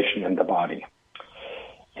inflammation in the body.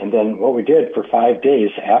 And then what we did for 5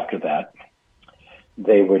 days after that,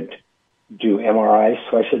 they would do MRIs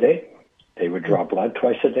twice a day. They would draw blood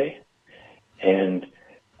twice a day. And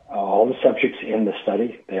all the subjects in the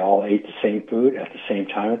study, they all ate the same food at the same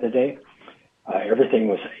time of the day. Everything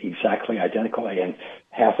was exactly identical, and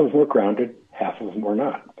half of them were grounded, half of them were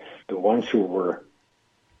not. The ones who were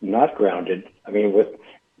not grounded, what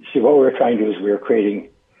we were trying to do is we were creating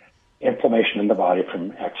inflammation in the body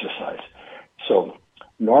from exercise. So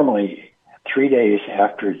normally 3 days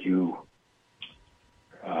after you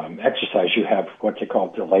exercise, you have what they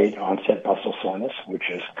call delayed onset muscle soreness, which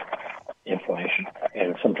is inflammation,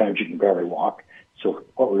 and sometimes you can barely walk. So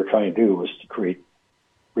what we were trying to do was to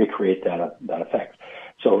recreate that effect.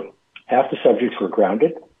 So half the subjects were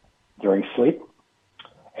grounded during sleep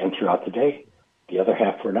and throughout the day. The other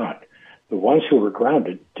half were not. The ones who were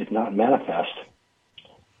grounded did not manifest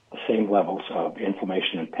the same levels of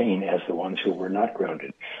inflammation and pain as the ones who were not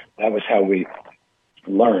grounded. That was how we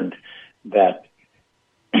learned that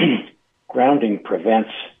grounding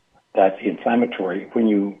prevents that inflammatory. When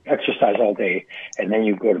you exercise all day and then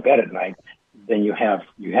you go to bed at night, then you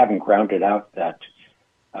haven't grounded out that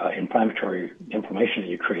inflammatory inflammation that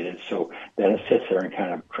you created. So then it sits there and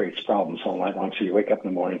kind of creates problems all night long. So you wake up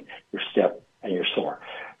in the morning, you're stiff and you're sore.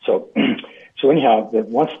 So anyhow,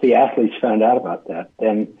 once the athletes found out about that,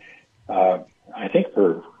 then I think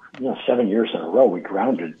for 7 years in a row, we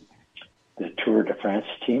grounded the Tour de France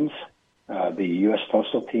teams, the U.S.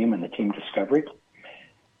 Postal team and the Team Discovery.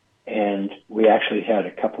 And we actually had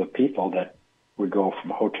a couple of people that would go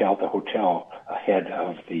from hotel to hotel ahead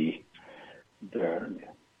of the the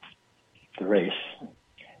race,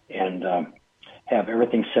 and have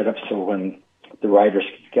everything set up so when the riders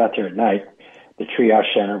got there at night, the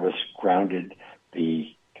triage center was grounded.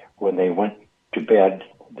 When they went to bed,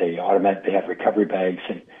 they automatically had recovery bags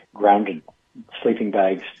and grounded sleeping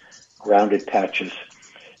bags, grounded patches,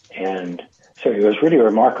 and so it was really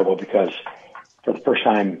remarkable because for the first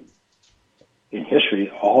time in history,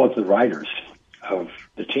 all of the riders of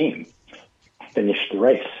the team finished the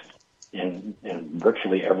race in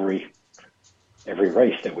virtually every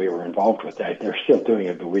race that we were involved with. They're still doing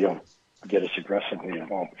it, but we don't get as aggressively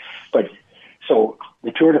involved. But so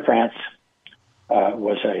the Tour de France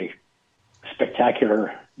was a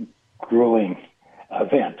spectacular, grueling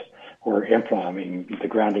event where the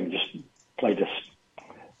grounding just played us.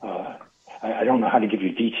 I don't know how to give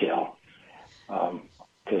you detail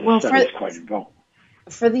because it's quite involved.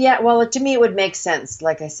 To me, it would make sense,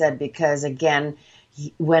 like I said, because again,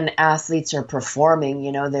 when athletes are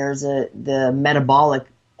performing, there's the metabolic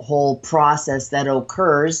whole process that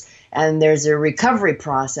occurs, and there's a recovery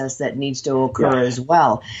process that needs to occur as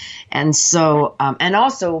well. And so, and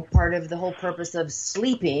also part of the whole purpose of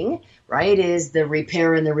sleeping, right, is the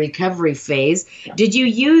repair and the recovery phase. Yeah. Do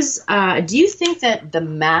you think that the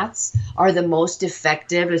mats are the most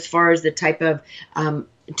effective as far as the type of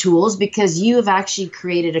tools? Because you have actually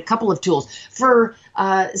created a couple of tools for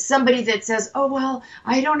somebody that says, oh, well,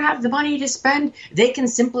 I don't have the money to spend. They can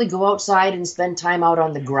simply go outside and spend time out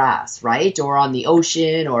on the grass, right? Or on the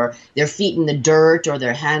ocean, or their feet in the dirt, or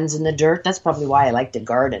their hands in the dirt. That's probably why I like to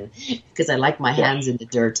garden, because I like my hands in the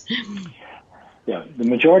dirt. Yeah, the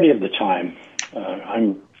majority of the time,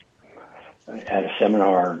 I'm at a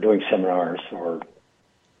seminar, doing seminars or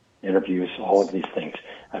interviews, all of these things.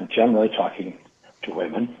 I'm generally talking to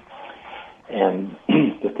women. And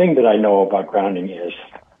the thing that I know about grounding is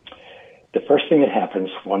the first thing that happens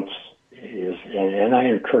once is, and I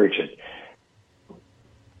encourage it,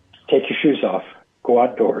 take your shoes off, go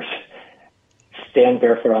outdoors, stand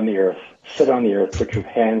barefoot on the earth, sit on the earth, put your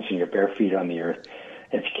hands and your bare feet on the earth.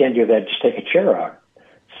 And if you can't do that, just take a chair out,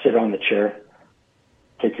 sit on the chair,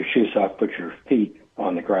 take your shoes off, put your feet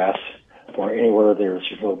on the grass or anywhere there's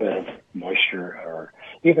a little bit of moisture, or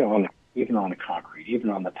even on the concrete, even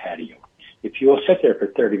on the patio. If you will sit there for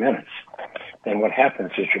 30 minutes, then what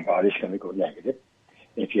happens is your body's going to go negative.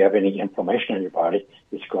 If you have any inflammation on your body,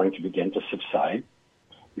 it's going to begin to subside.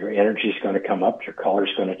 Your energy is going to come up. Your color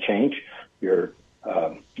is going to change. Your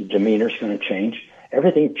demeanor is going to change.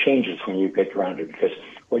 Everything changes when you get grounded, because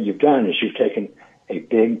what you've done is you've taken a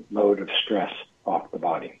big load of stress off the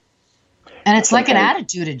body. And it's like an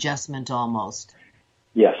attitude adjustment almost.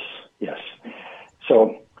 Yes, yes.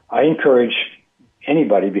 So I encourage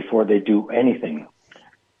anybody before they do anything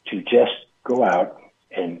to just go out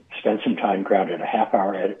and spend some time grounded, a half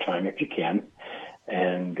hour at a time if you can,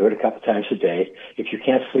 and do it a couple times a day. If you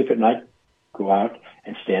can't sleep at night, go out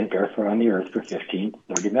and stand barefoot on the earth for 15,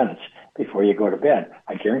 30 minutes before you go to bed.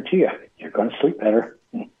 I guarantee you, you're going to sleep better.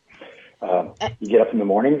 You get up in the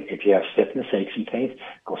morning, if you have stiffness, aches, and pains,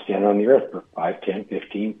 go stand on the earth for 5, 10,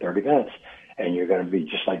 15, 30 minutes. And you're going to be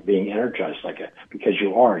just like being energized, because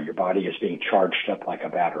your body is being charged up like a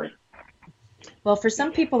battery. Well, for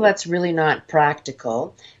some people, that's really not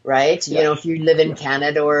practical, right? Yes. If you live in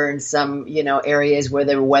Canada or in some, areas where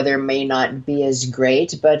the weather may not be as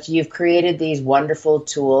great, but you've created these wonderful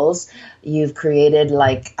tools. You've created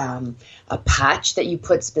like a patch that you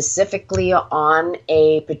put specifically on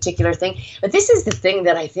a particular thing. But this is the thing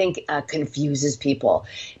that I think confuses people,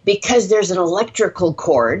 because there's an electrical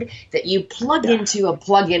cord that you plug into a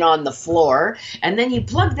plug-in on the floor, and then you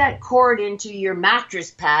plug that cord into your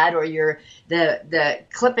mattress pad, or the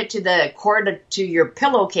clip it to the cord to your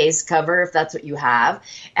pillowcase cover, if that's what you have.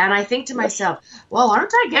 And I think to myself, well,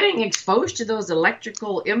 aren't I getting exposed to those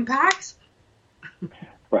electrical impacts?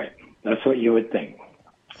 Right. That's what you would think.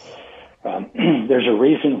 There's a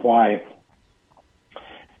reason why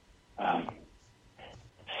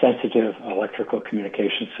sensitive electrical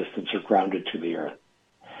communication systems are grounded to the earth.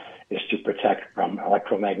 It's to protect from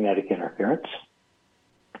electromagnetic interference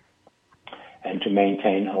and to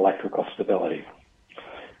maintain electrical stability.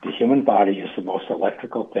 The human body is the most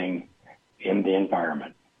electrical thing in the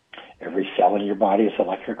environment. Every cell in your body is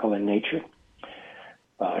electrical in nature.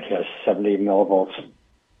 It has 70 millivolts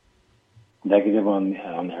negative on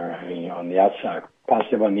the outside,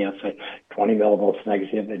 positive on the outside, 20 millivolts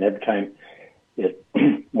negative, and every time it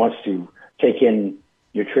wants to take in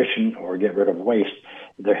nutrition or get rid of waste,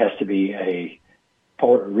 there has to be a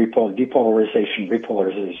repolarization,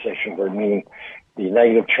 where meaning the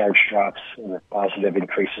negative charge drops and the positive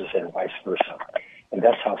increases and vice versa. And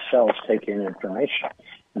that's how cells take in information.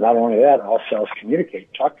 Not only that, all cells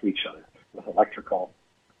communicate, talk to each other with electrical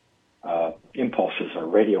impulses or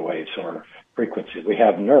radio waves or frequencies. We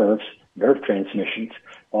have nerves, nerve transmissions,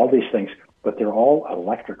 all these things, but they're all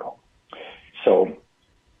electrical. So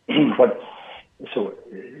what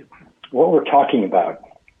we're talking about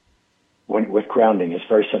with grounding is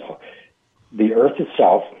very simple. The earth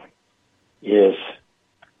itself is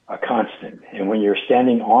a constant, and when you're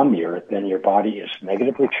standing on the earth, then your body is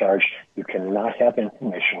negatively charged. You cannot have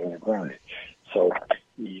inflammation when you're grounded. So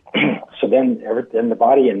then the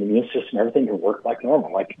body and the immune system, everything can work like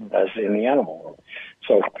normal, like it does in the animal world.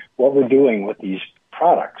 So what we're doing with these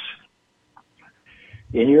products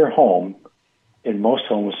in your home, in most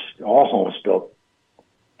homes, all homes built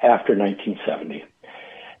after 1970,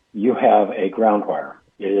 you have a ground wire.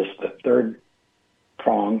 It is the third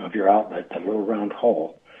prong of your outlet, the little round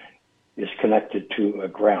hole, is connected to a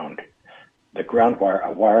ground. The ground wire,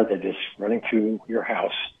 a wire that is running through your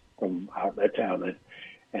house from outlet to outlet,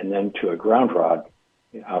 and then to a ground rod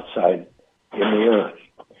outside in the earth.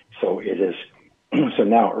 So it is. So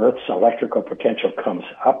now Earth's electrical potential comes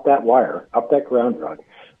up that wire, up that ground rod,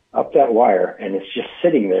 up that wire, and it's just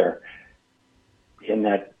sitting there in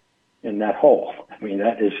that hole. I mean,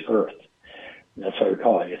 that is Earth. That's what we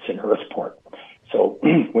call it. It's an Earth port. So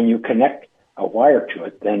when you connect a wire to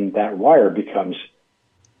it, then that wire becomes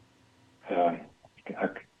a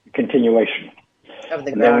continuation. Of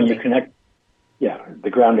the and then when grounding. you connect, the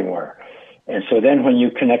grounding wire. And so then when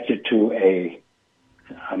you connect it to a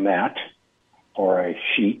mat or a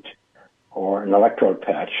sheet or an electrode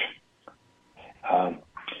patch,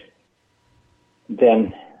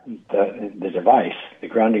 then the device, the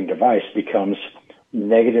grounding device, becomes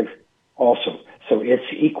negative also. So it's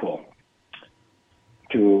equal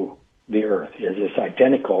to the Earth. It is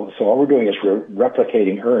identical. So all we're doing is we're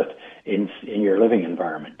replicating Earth in your living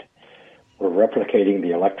environment. We're replicating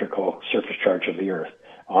the electrical surface charge of the Earth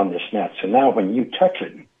on this net. So now when you touch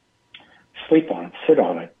it, sleep on it, sit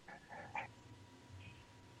on it,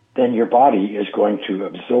 then your body is going to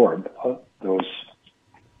absorb those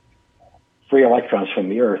free electrons from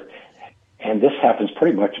the Earth. And this happens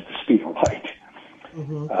pretty much at the speed of light.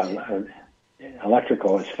 Mm-hmm.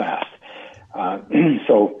 Electrical is fast.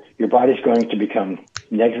 So your body's going to become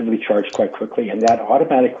negatively charged quite quickly, and that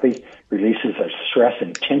automatically releases a stress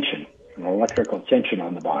and tension, an electrical tension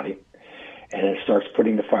on the body, and it starts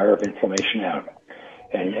putting the fire of inflammation out.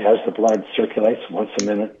 And as the blood circulates once a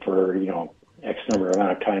minute for, X number of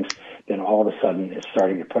amount of times, then all of a sudden it's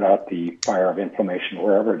starting to put out the fire of inflammation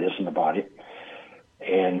wherever it is in the body,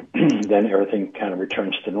 and then everything kind of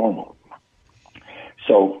returns to normal.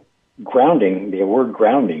 So grounding, the word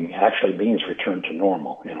grounding actually means return to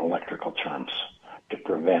normal in electrical terms, to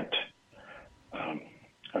prevent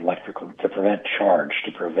to prevent charge,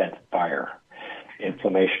 to prevent fire.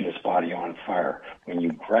 Inflammation is body on fire. When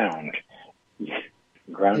you ground,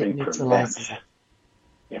 grounding prevents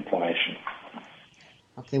inflammation.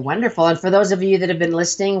 Okay, wonderful. And for those of you that have been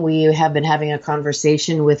listening, we have been having a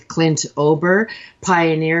conversation with Clint Ober,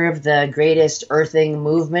 pioneer of the greatest earthing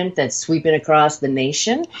movement that's sweeping across the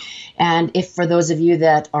nation. And if for those of you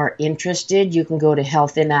that are interested, you can go to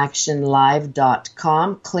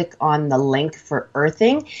healthinactionlive.com, click on the link for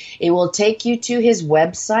earthing. It will take you to his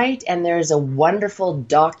website, and there's a wonderful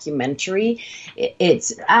documentary.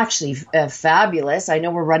 It's actually fabulous. I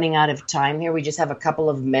know we're running out of time here. We just have a couple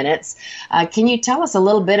of minutes. Can you tell us a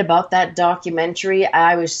little bit about that documentary?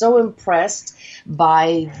 I was so impressed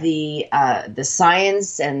by the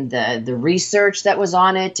science and the research that was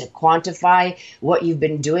on it to quantify what you've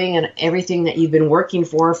been doing and everything that you've been working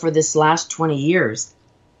for this last 20 years.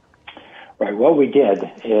 Right. What we did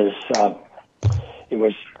is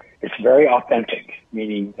it's very authentic,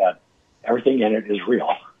 meaning that everything in it is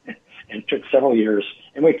real. And it took several years,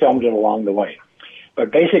 and we filmed it along the way.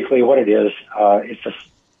 But basically what it is, it's a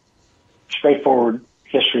straightforward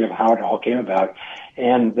history of how it all came about,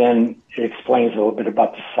 and then it explains a little bit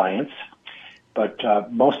about the science. But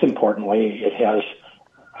most importantly, it has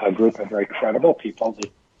a group of very credible people that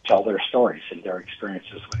tell their stories and their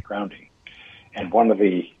experiences with grounding. And one of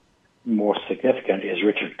the most significant is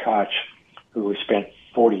Richard Koch, who spent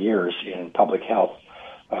 40 years in public health,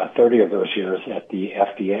 30 of those years at the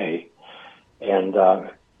FDA, and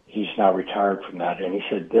he's now retired from that. And he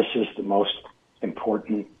said, this is the most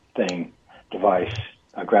important device,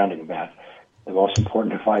 a grounding mat, the most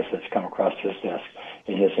important device that's come across his desk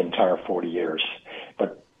in his entire 40 years.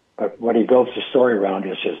 But what he builds the story around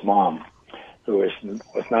is his mom, who was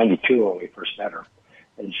 92 when we first met her,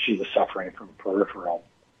 and she was suffering from peripheral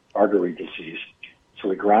artery disease. So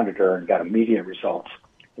we grounded her and got immediate results,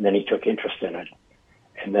 and then he took interest in it.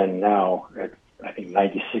 And then now, I think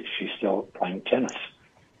 96, she's still playing tennis.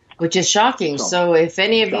 Which is shocking. So if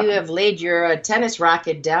any of you have laid your tennis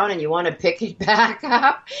racket down and you want to pick it back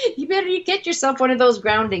up, you better get yourself one of those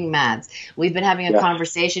grounding mats. We've been having a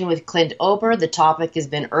conversation with Clint Ober. The topic has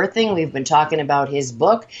been earthing. We've been talking about his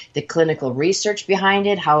book, the clinical research behind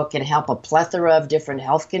it, how it can help a plethora of different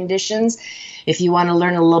health conditions. If you want to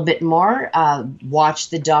learn a little bit more,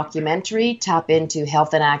 watch the documentary, tap into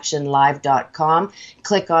healthandactionlive.com,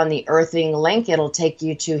 click on the earthing link. It'll take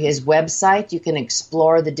you to his website. You can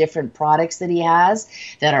explore the different products that he has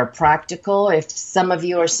that are practical. If some of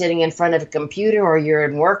you are sitting in front of a computer or you're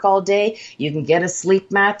in work all day, you can get a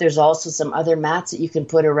sleep mat. There's also some other mats that you can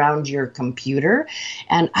put around your computer.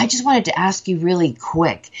 And I just wanted to ask you really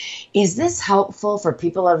quick, is this helpful for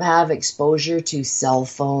people that have exposure to cell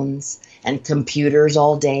phones and computers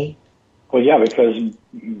all day? Well, yeah, because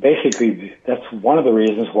basically that's one of the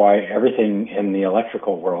reasons why everything in the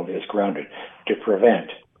electrical world is grounded, to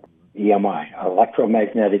prevent EMI,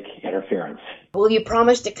 electromagnetic interference. Will you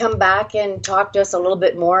promise to come back and talk to us a little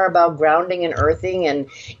bit more about grounding and earthing and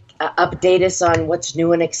update us on what's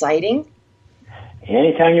new and exciting?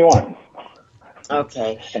 Anytime you want.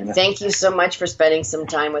 Okay. Thank you so much for spending some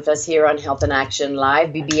time with us here on Health in Action Live,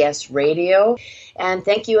 BBS Radio. And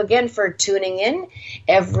thank you again for tuning in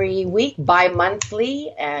every week,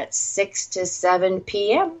 bi-monthly at 6 to 7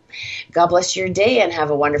 p.m. God bless your day and have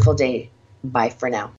a wonderful day. Bye for now.